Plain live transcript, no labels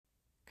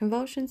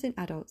Convulsions in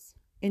adults.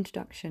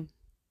 Introduction.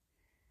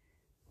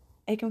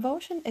 A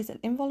convulsion is an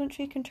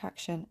involuntary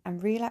contraction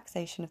and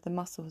relaxation of the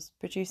muscles,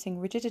 producing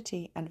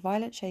rigidity and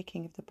violent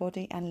shaking of the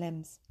body and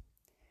limbs.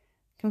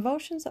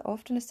 Convulsions are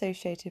often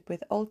associated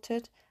with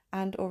altered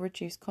and/or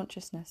reduced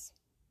consciousness.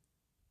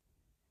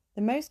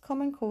 The most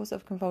common cause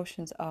of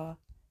convulsions are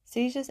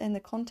seizures in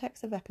the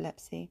context of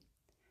epilepsy,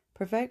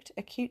 provoked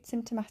acute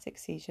symptomatic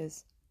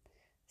seizures,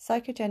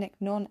 psychogenic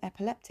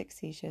non-epileptic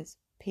seizures,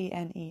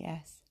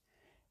 PNES,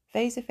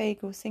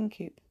 vasovagal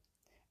syncope,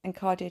 and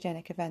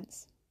cardiogenic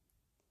events.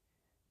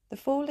 The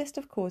full list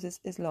of causes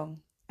is long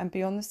and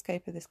beyond the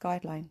scope of this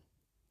guideline.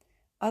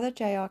 Other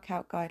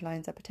JR-CALC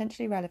guidelines are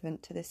potentially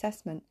relevant to the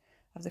assessment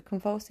of the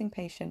convulsing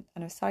patient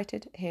and are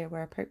cited here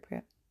where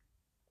appropriate.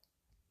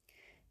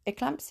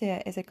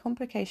 Eclampsia is a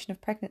complication of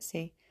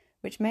pregnancy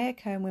which may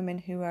occur in women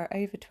who are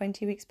over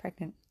 20 weeks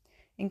pregnant,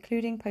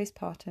 including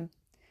postpartum,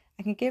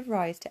 and can give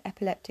rise to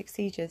epileptic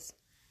seizures.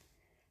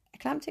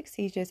 Eclamptic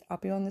seizures are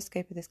beyond the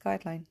scope of this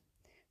guideline.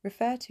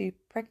 Refer to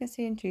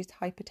pregnancy-induced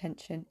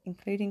hypertension,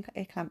 including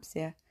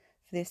eclampsia,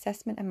 for the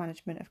assessment and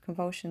management of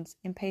convulsions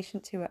in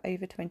patients who are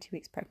over 20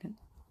 weeks pregnant.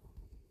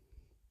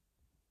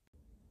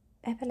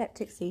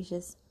 Epileptic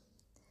seizures.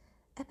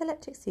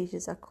 Epileptic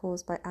seizures are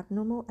caused by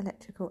abnormal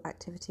electrical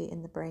activity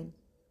in the brain.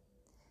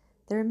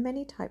 There are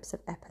many types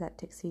of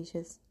epileptic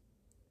seizures.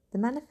 The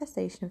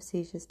manifestation of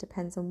seizures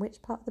depends on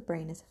which part of the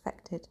brain is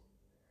affected.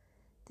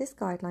 This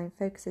guideline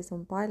focuses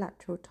on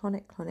bilateral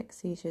tonic-clonic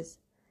seizures,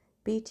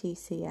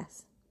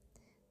 BTCS,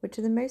 which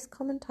are the most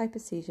common type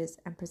of seizures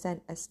and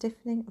present as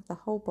stiffening of the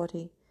whole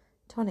body,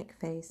 tonic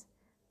phase,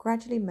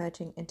 gradually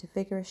merging into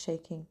vigorous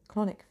shaking,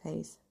 clonic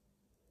phase.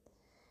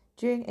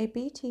 During a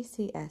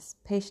BTCS,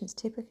 patients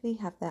typically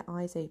have their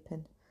eyes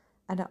open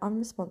and are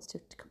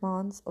unresponsive to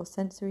commands or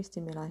sensory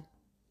stimuli.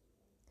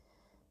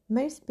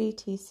 Most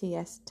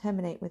BTCS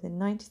terminate within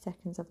 90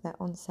 seconds of their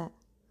onset.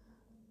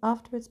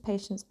 Afterwards,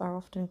 patients are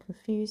often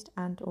confused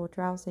and/or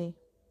drowsy.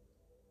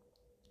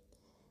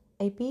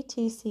 A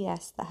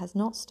BTCS that has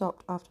not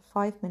stopped after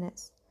 5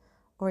 minutes,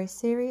 or a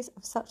series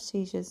of such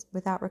seizures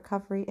without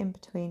recovery in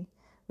between,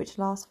 which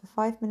last for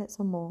 5 minutes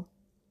or more,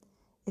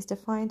 is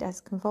defined as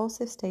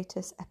convulsive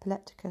status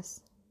epilepticus.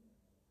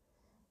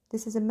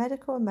 This is a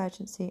medical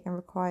emergency and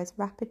requires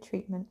rapid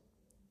treatment.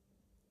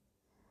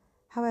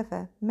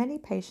 However, many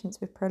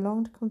patients with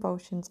prolonged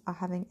convulsions are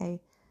having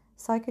a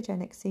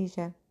psychogenic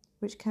seizure,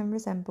 which can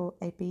resemble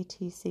a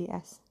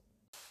BTCS.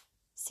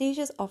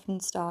 Seizures often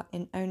start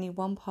in only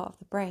one part of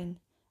the brain,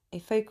 a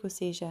focal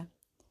seizure,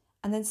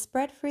 and then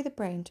spread through the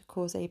brain to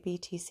cause a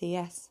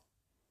BTCS.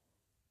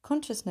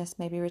 Consciousness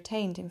may be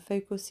retained in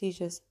focal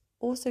seizures,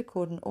 also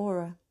called an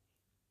aura.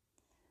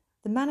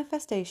 The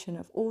manifestation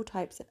of all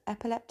types of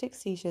epileptic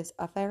seizures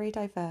are very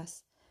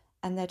diverse,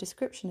 and their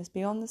description is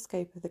beyond the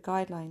scope of the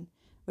guideline,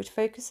 which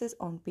focuses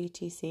on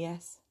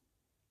BTCS.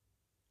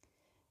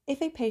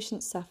 If a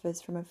patient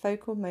suffers from a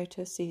focal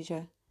motor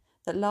seizure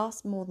that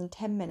lasts more than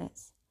 10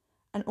 minutes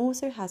and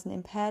also has an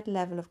impaired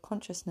level of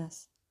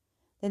consciousness,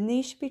 then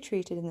these should be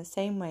treated in the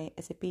same way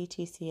as a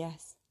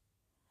BTCS.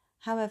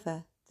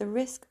 However, the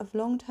risk of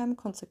long-term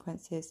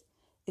consequences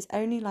is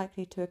only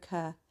likely to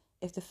occur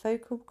if the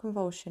focal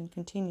convulsion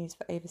continues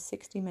for over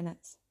 60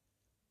 minutes.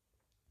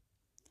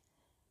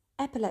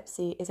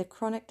 Epilepsy is a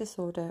chronic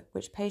disorder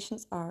which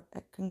patients are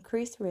at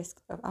increased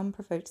risk of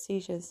unprovoked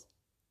seizures.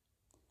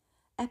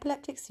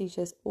 Epileptic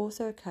seizures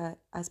also occur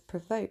as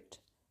provoked,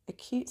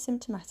 acute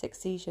symptomatic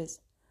seizures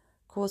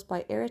caused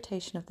by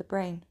irritation of the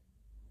brain,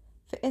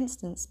 for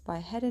instance by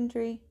head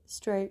injury,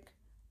 stroke,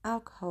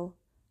 alcohol,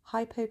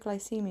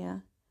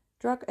 hypoglycemia,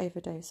 drug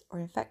overdose, or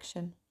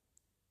infection.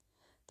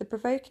 The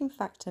provoking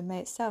factor may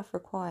itself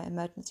require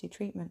emergency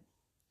treatment.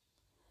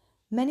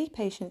 Many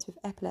patients with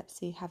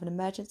epilepsy have an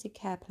emergency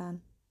care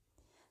plan.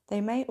 They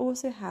may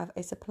also have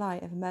a supply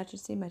of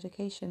emergency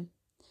medication,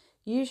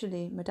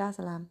 usually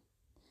midazolam,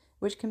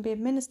 which can be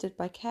administered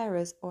by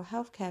carers or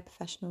healthcare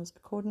professionals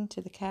according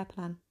to the care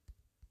plan.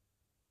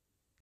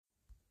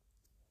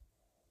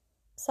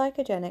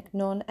 Psychogenic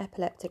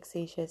non-epileptic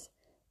seizures,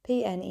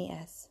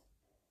 PNES.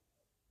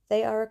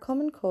 They are a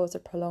common cause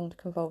of prolonged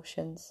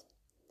convulsions.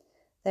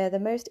 They are the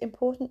most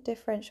important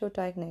differential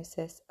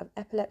diagnosis of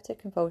epileptic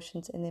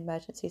convulsions in the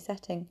emergency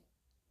setting.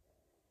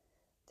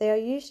 They are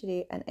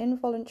usually an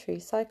involuntary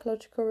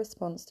psychological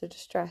response to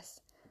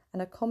distress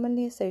and are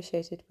commonly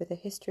associated with a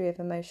history of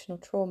emotional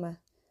trauma,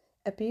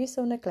 abuse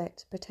or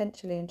neglect,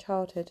 potentially in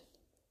childhood.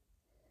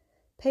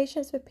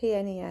 Patients with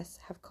PNES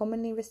have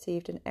commonly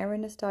received an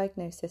erroneous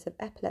diagnosis of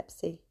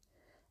epilepsy,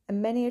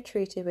 and many are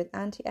treated with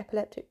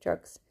anti-epileptic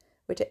drugs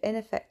which are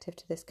ineffective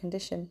to this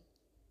condition.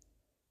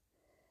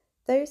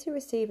 Those who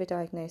receive a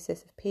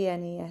diagnosis of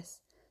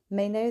PNES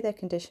may know their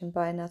condition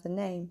by another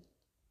name.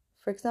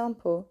 For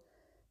example,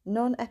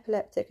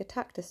 non-epileptic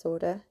attack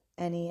disorder,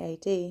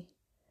 NEAD,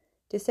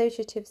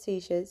 dissociative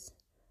seizures,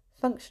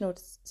 functional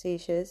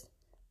seizures,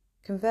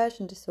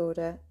 conversion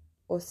disorder,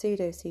 or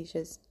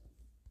pseudo-seizures.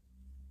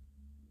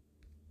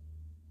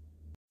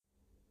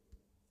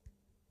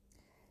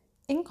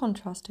 In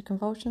contrast to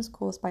convulsions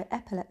caused by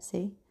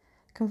epilepsy,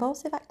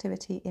 Convulsive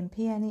activity in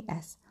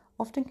PNES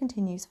often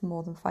continues for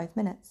more than 5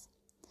 minutes.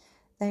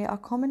 They are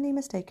commonly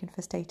mistaken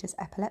for status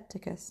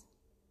epilepticus.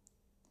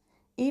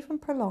 Even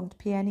prolonged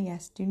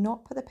PNES do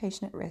not put the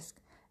patient at risk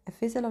of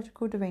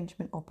physiological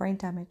derangement or brain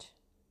damage.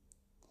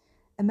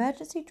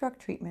 Emergency drug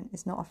treatment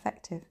is not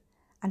effective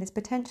and is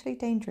potentially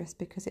dangerous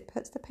because it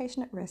puts the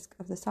patient at risk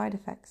of the side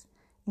effects,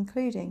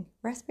 including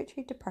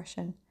respiratory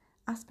depression,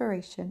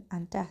 aspiration,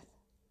 and death.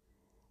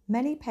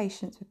 Many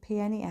patients with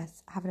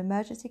PNES have an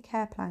emergency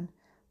care plan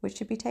which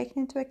should be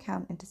taken into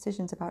account in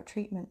decisions about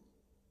treatment.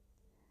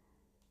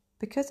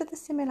 Because of the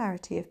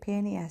similarity of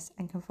PNES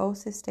and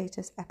convulsive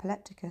status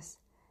epilepticus,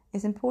 it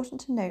is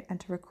important to note and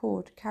to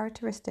record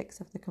characteristics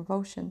of the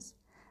convulsions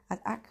as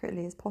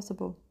accurately as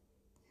possible.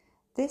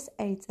 This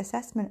aids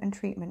assessment and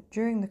treatment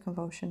during the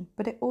convulsion,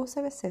 but it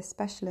also assists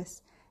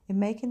specialists in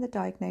making the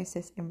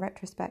diagnosis in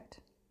retrospect.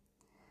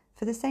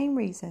 For the same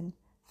reason,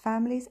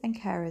 families and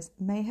carers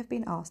may have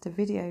been asked to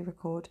video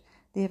record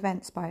the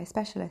events by a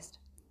specialist,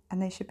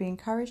 and they should be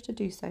encouraged to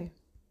do so.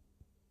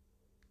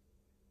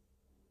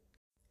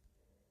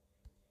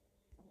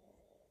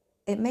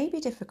 It may be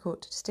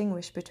difficult to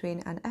distinguish between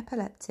an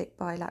epileptic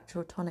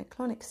bilateral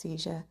tonic-clonic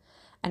seizure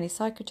and a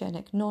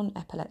psychogenic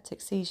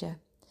non-epileptic seizure,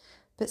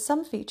 but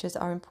some features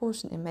are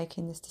important in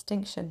making this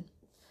distinction.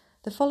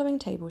 The following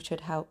table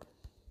should help.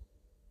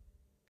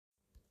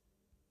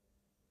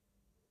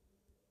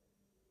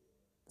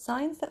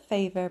 Signs that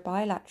favour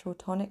bilateral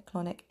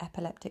tonic-clonic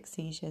epileptic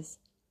seizures.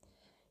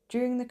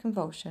 During the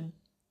convulsion,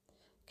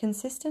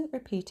 consistent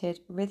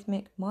repeated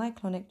rhythmic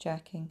myoclonic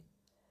jerking,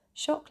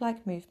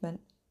 shock-like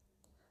movement,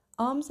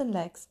 arms and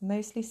legs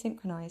mostly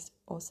synchronized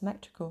or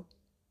symmetrical.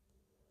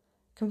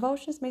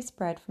 Convulsions may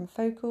spread from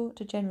focal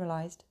to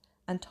generalized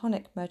and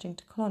tonic merging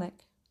to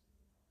clonic.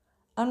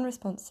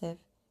 Unresponsive,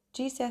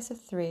 GCS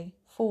of 3,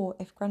 4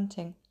 if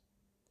grunting.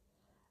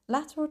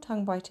 Lateral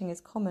tongue biting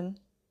is common,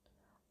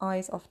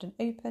 eyes often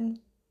open,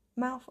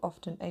 mouth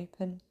often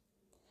open,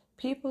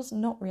 pupils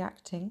not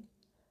reacting,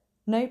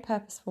 no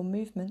purposeful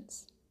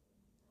movements,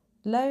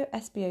 low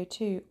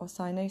SpO2 or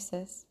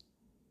cyanosis,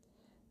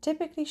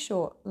 typically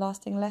short,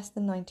 lasting less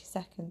than 90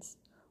 seconds,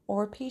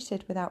 or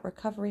repeated without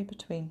recovery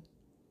between.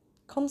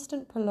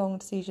 Constant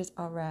prolonged seizures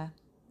are rare.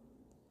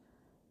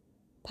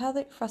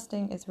 Pelvic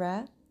thrusting is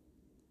rare.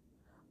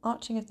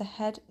 Arching of the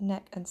head,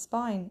 neck and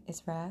spine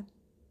is rare.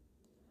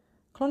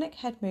 Clonic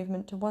head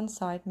movement to one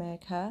side may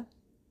occur.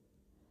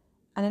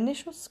 An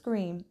initial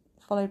scream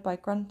followed by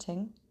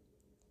grunting.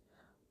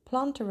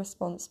 Plantar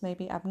response may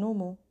be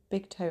abnormal,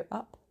 big toe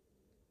up.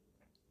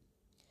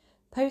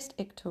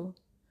 Post-ictal,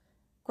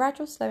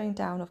 gradual slowing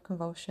down of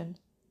convulsion,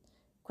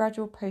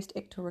 gradual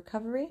post-ictal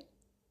recovery,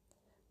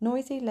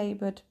 noisy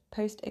laboured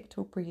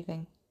post-ictal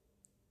breathing.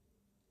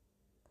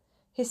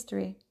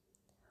 History: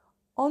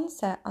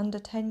 onset under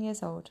 10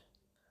 years old,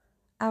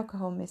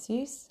 alcohol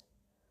misuse,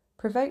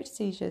 provoked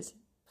seizures,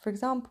 for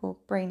example,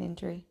 brain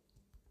injury.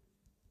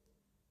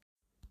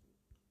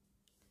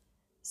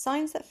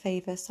 Signs that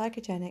favour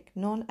psychogenic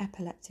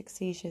non-epileptic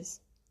seizures.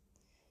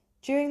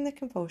 During the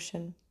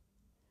convulsion,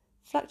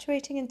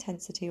 fluctuating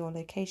intensity or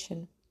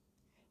location,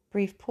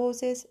 brief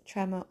pauses,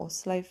 tremor or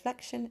slow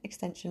flexion,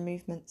 extension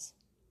movements.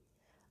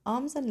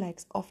 Arms and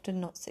legs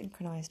often not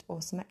synchronized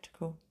or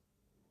symmetrical.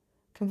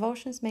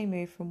 Convulsions may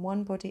move from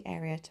one body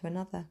area to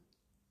another.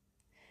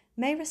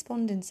 May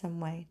respond in some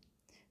way,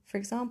 for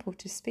example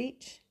to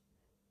speech,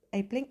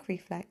 a blink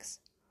reflex,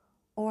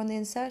 or on the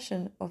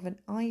insertion of an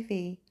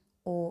IV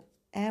or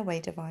airway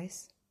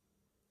device.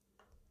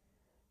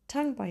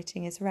 Tongue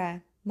biting is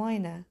rare,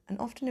 minor, and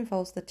often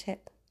involves the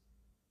tip.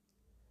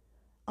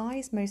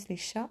 Eyes mostly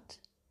shut,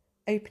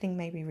 opening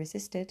may be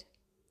resisted.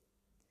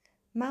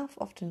 Mouth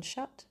often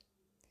shut,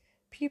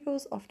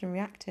 pupils often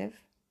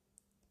reactive.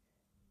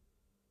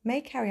 May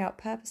carry out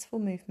purposeful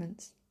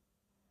movements.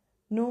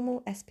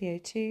 Normal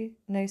SpO2,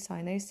 no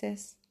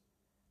cyanosis.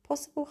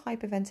 Possible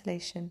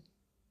hyperventilation.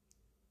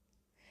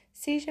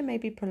 Seizure may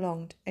be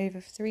prolonged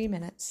over 3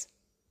 minutes.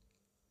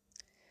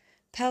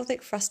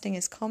 Pelvic thrusting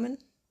is common.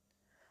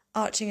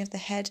 Arching of the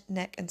head,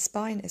 neck and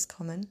spine is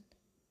common.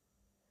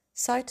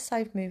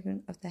 Side-to-side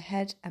movement of the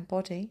head and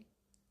body.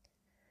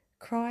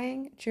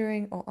 Crying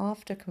during or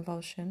after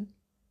convulsion.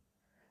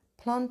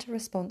 Plantar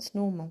response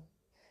normal.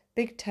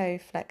 Big toe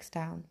flex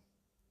down.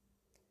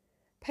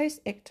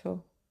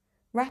 Post-ictal,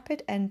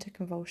 rapid end to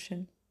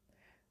convulsion.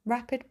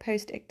 Rapid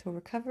post-ictal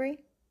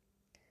recovery.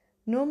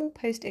 Normal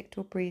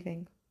post-ictal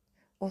breathing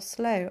or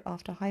slow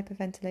after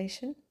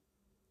hyperventilation.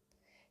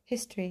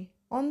 History: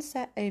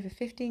 onset over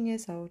 15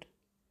 years old.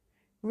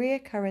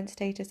 Recurrent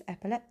status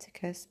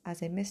epilepticus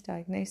as a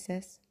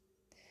misdiagnosis.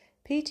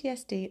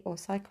 PTSD or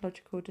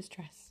psychological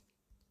distress.